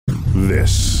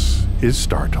This is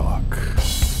StarTalk.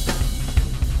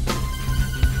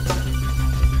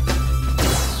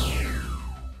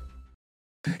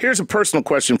 Here's a personal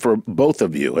question for both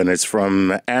of you, and it's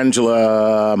from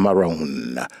Angela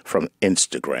Marone from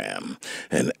Instagram.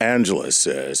 And Angela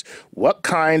says, what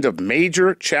kind of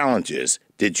major challenges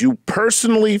did you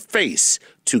personally face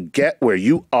to get where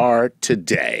you are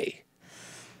today?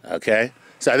 Okay.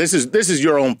 So this is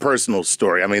your own personal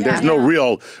story. I mean, there's no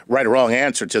real right or wrong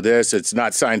answer to this. It's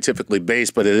not scientifically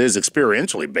based, but it is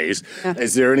experientially based. Yeah.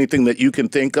 Is there anything that you can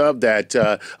think of that,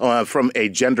 from a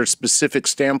gender-specific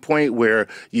standpoint, where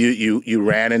you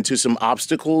ran into some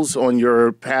obstacles on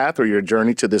your path or your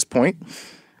journey to this point?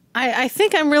 I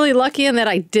think I'm really lucky in that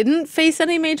I didn't face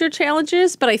any major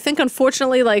challenges, but I think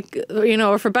unfortunately, like, you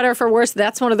know, for better or for worse,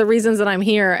 that's one of the reasons that I'm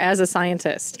here as a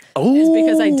scientist. Oh. Is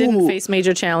because I didn't face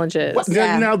major challenges. Well,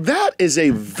 now that is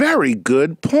a very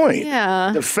good point.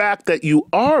 Yeah. The fact that you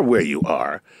are where you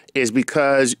are is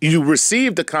because you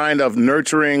received the kind of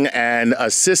nurturing and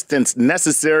assistance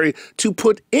necessary to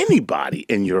put anybody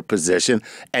in your position,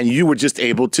 and you were just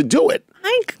able to do it.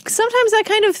 Sometimes I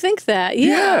kind of think that,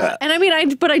 yeah. And I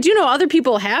mean, but I do know other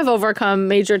people have overcome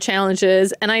major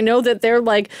challenges, and I know that they're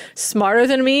like smarter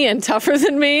than me and tougher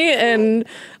than me, and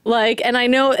like, and I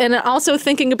know, and also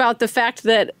thinking about the fact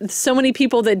that so many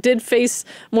people that did face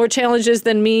more challenges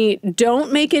than me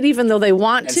don't make it, even though they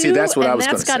want to. See, that's what I was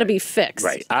going to say. That's got to be fixed.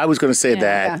 Right. I was going to say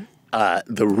that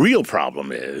the real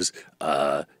problem is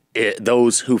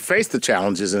those who face the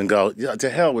challenges and go, yeah, to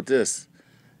hell with this.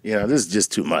 You know, this is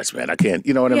just too much, man. I can't,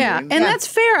 you know what I mean? Yeah, and that's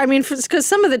fair. I mean, because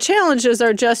some of the challenges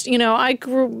are just, you know, I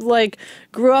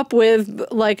grew up with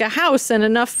like a house and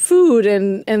enough food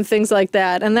and things like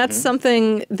that. And that's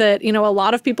something that, you know, a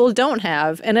lot of people don't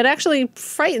have. And it actually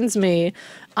frightens me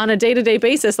on a day-to-day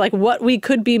basis, like what we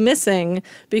could be missing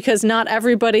because not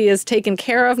everybody is taken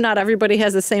care of. Not everybody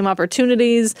has the same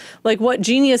opportunities. Like what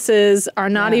geniuses are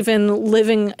not even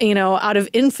living, you know, out of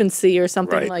infancy or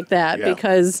something like that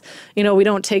because, you know, we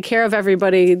don't take care of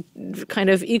everybody kind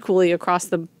of equally across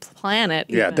the planet.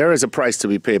 Yeah, there is a price to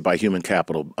be paid by human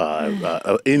capital,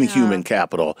 human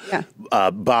capital,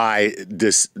 by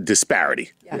this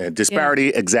disparity. Disparity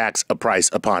exacts a price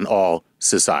upon all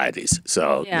societies.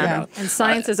 So, you know, and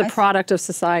science is a product of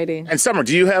society. And Summer,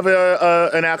 do you have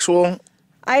an actual?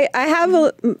 I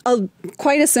have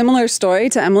quite a similar story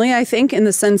to Emily, I think, in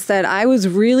the sense that I was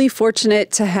really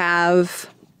fortunate to have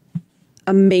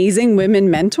amazing women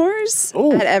mentors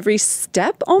at every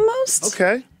step almost.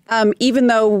 Okay. Even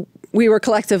though we were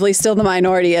collectively still the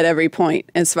minority at every point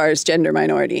as far as gender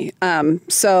minority.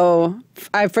 So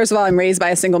first of all, I'm raised by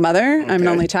a single mother. I'm an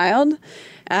only child.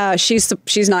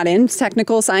 She's not in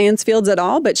technical science fields at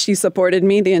all, but she supported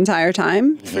me the entire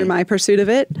time through my pursuit of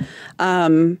it.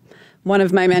 One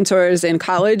of my mentors in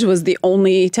college was the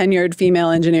only tenured female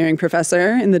engineering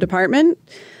professor in the department.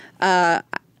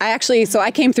 So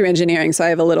I came through engineering, so I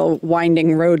have a little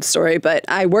winding road story, but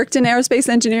I worked in aerospace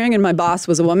engineering and my boss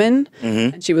was a woman,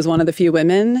 and she was one of the few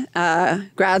women.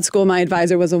 Grad school, my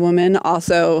advisor was a woman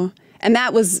also, and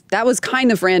that was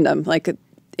kind of random. Like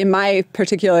in my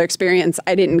particular experience,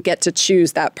 I didn't get to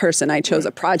choose that person. I chose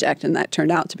a project, and that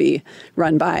turned out to be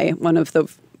run by one of the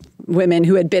women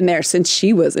who had been there since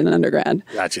she was an undergrad.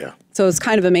 Gotcha. So it's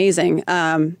kind of amazing.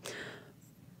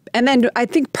 And then I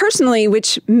think personally,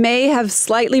 which may have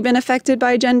slightly been affected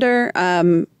by gender,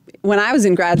 when I was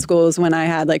in grad school is when I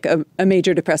had like a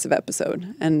major depressive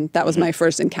episode. And that was my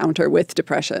first encounter with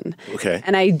depression. Okay.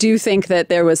 And I do think that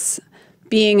there was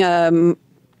being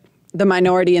the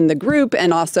minority in the group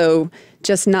and also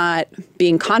just not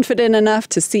being confident enough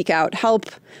to seek out help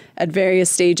at various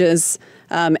stages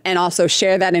and also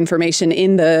share that information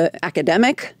in the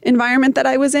academic environment that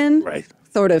I was in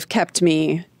sort of kept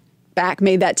me back,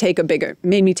 made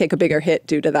me take a bigger hit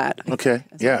due to that. Okay,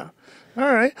 yeah.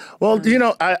 All right. Well, you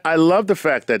know, I love the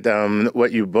fact that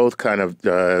what you both kind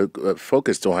of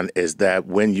focused on is that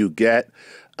when you get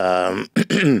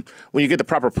when you get the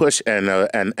proper push and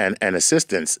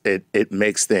assistance, it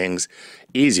makes things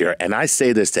easier. And I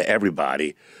say this to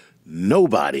everybody: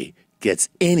 nobody gets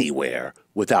anywhere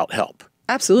without help.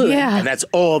 Absolutely. Yeah. And that's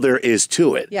all there is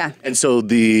to it. Yeah. And so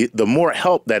the more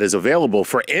help that is available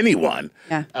for anyone,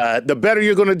 the better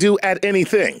you're going to do at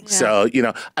anything. Yeah. So, you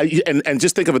know, and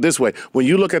just think of it this way. When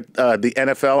you look at the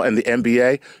NFL and the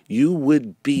NBA, you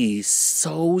would be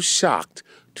so shocked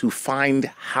to find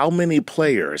how many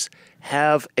players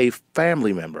have a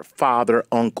family member, father,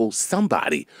 uncle,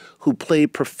 somebody who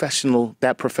played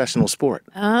that professional sport.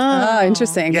 Oh,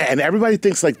 interesting. Yeah, and everybody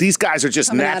thinks like these guys are just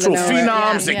Coming out of natural nowhere.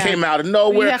 phenoms that came out of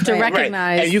nowhere. Well, you have to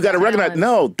recognize And you got to recognize, talent.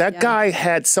 no, that guy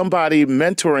had somebody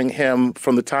mentoring him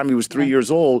from the time he was 3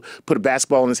 years old, put a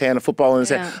basketball in his hand, a football in his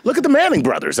hand. Look at the Manning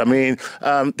brothers. I mean,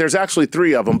 there's actually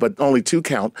 3 of them, but only 2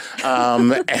 count.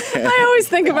 I always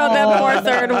think about that poor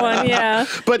third one. Yeah,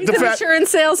 But he's the an fact- insurance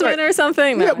salesman or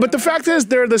something. No. Yeah, but the fact is,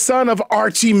 they're the son of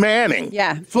Archie Manning.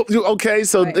 Yeah. Okay,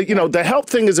 so the health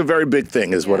thing is a very big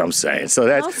thing, is what I'm saying. So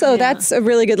that's Also, that's a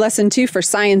really good lesson too for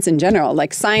science in general.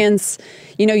 Like science,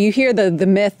 you hear the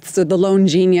myths of the lone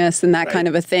genius and that kind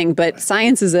of a thing, but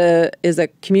science is a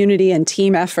community and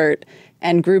team effort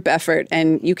and group effort,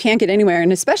 and you can't get anywhere,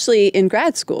 and especially in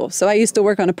grad school. So I used to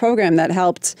work on a program that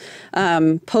helped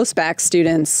post-bac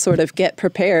students sort of get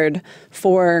prepared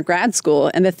for grad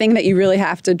school. And the thing that you really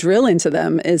have to drill into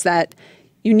them is that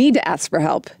you need to ask for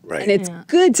help. Right. And it's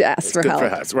good to ask for good help. for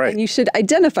us, right. And you should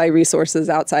identify resources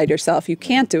outside yourself. You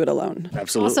can't do it alone.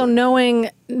 absolutely. Also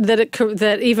knowing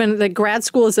that even the grad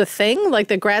school is a thing, like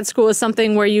the grad school is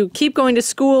something where you keep going to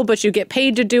school, but you get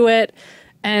paid to do it.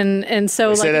 And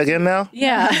so Say that again now?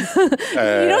 Yeah. You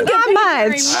don't get paid very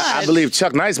much. I believe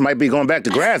Chuck Nice might be going back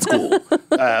to grad school.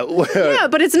 Yeah,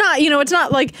 but it's not, it's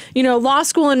not like, law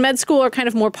school and med school are kind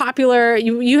of more popular.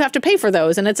 You have to pay for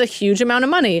those, and it's a huge amount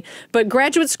of money. But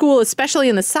graduate school, especially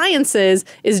in the sciences,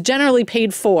 is generally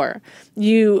paid for.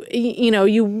 You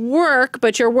work,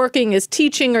 but you're working as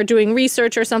teaching or doing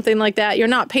research or something like that. You're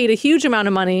not paid a huge amount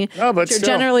of money. No, but you're still.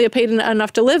 generally paid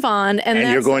enough to live on. And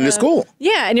you're that's going to school.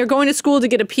 Yeah, and you're going to school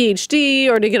to get a PhD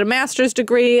or to get a master's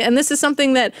degree. And this is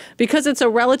something that, because it's a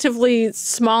relatively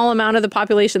small amount of the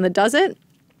population that does it,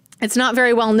 it's not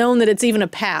very well known that it's even a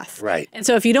path. Right. And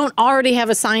so if you don't already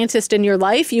have a scientist in your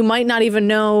life, you might not even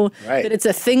know that it's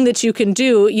a thing that you can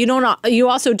do. You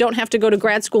also don't have to go to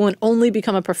grad school and only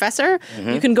become a professor.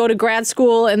 You can go to grad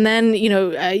school and then,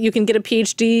 you can get a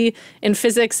PhD in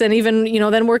physics and even,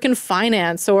 then work in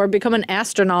finance or become an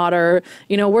astronaut or,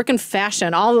 work in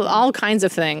fashion, all kinds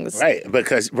of things.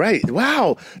 Right,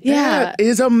 wow. Yeah. That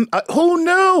is, who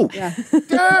knew? Yeah.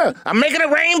 Yeah, I'm making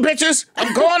it rain, bitches.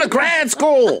 I'm going to grad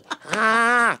school.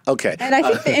 Okay. And I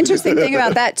think the interesting thing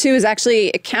about that too is actually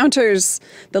it counters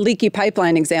the leaky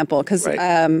pipeline example, because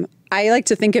I like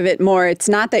to think of it more, it's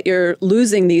not that you're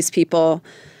losing these people,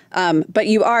 but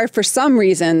you are, for some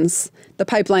reasons, the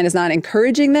pipeline is not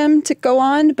encouraging them to go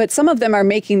on, but some of them are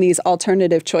making these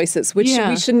alternative choices, which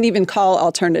we shouldn't even call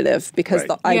alternative, because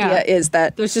the idea is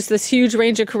that there's just this huge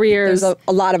range of careers. there's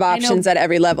a lot of options at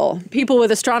every level. People with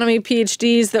astronomy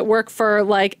PhDs that work for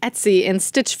like Etsy and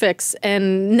Stitch Fix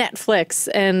and Netflix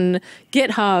and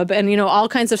GitHub and, all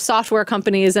kinds of software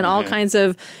companies and all kinds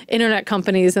of internet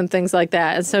companies and things like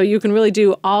that. And so you can really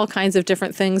do all kinds of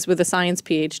different things with a science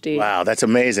PhD. Wow, that's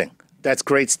amazing. That's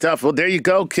great stuff. Well, there you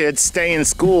go, kids. Stay in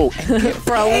school.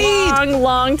 For a long,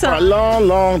 long time. For a long,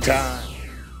 long time.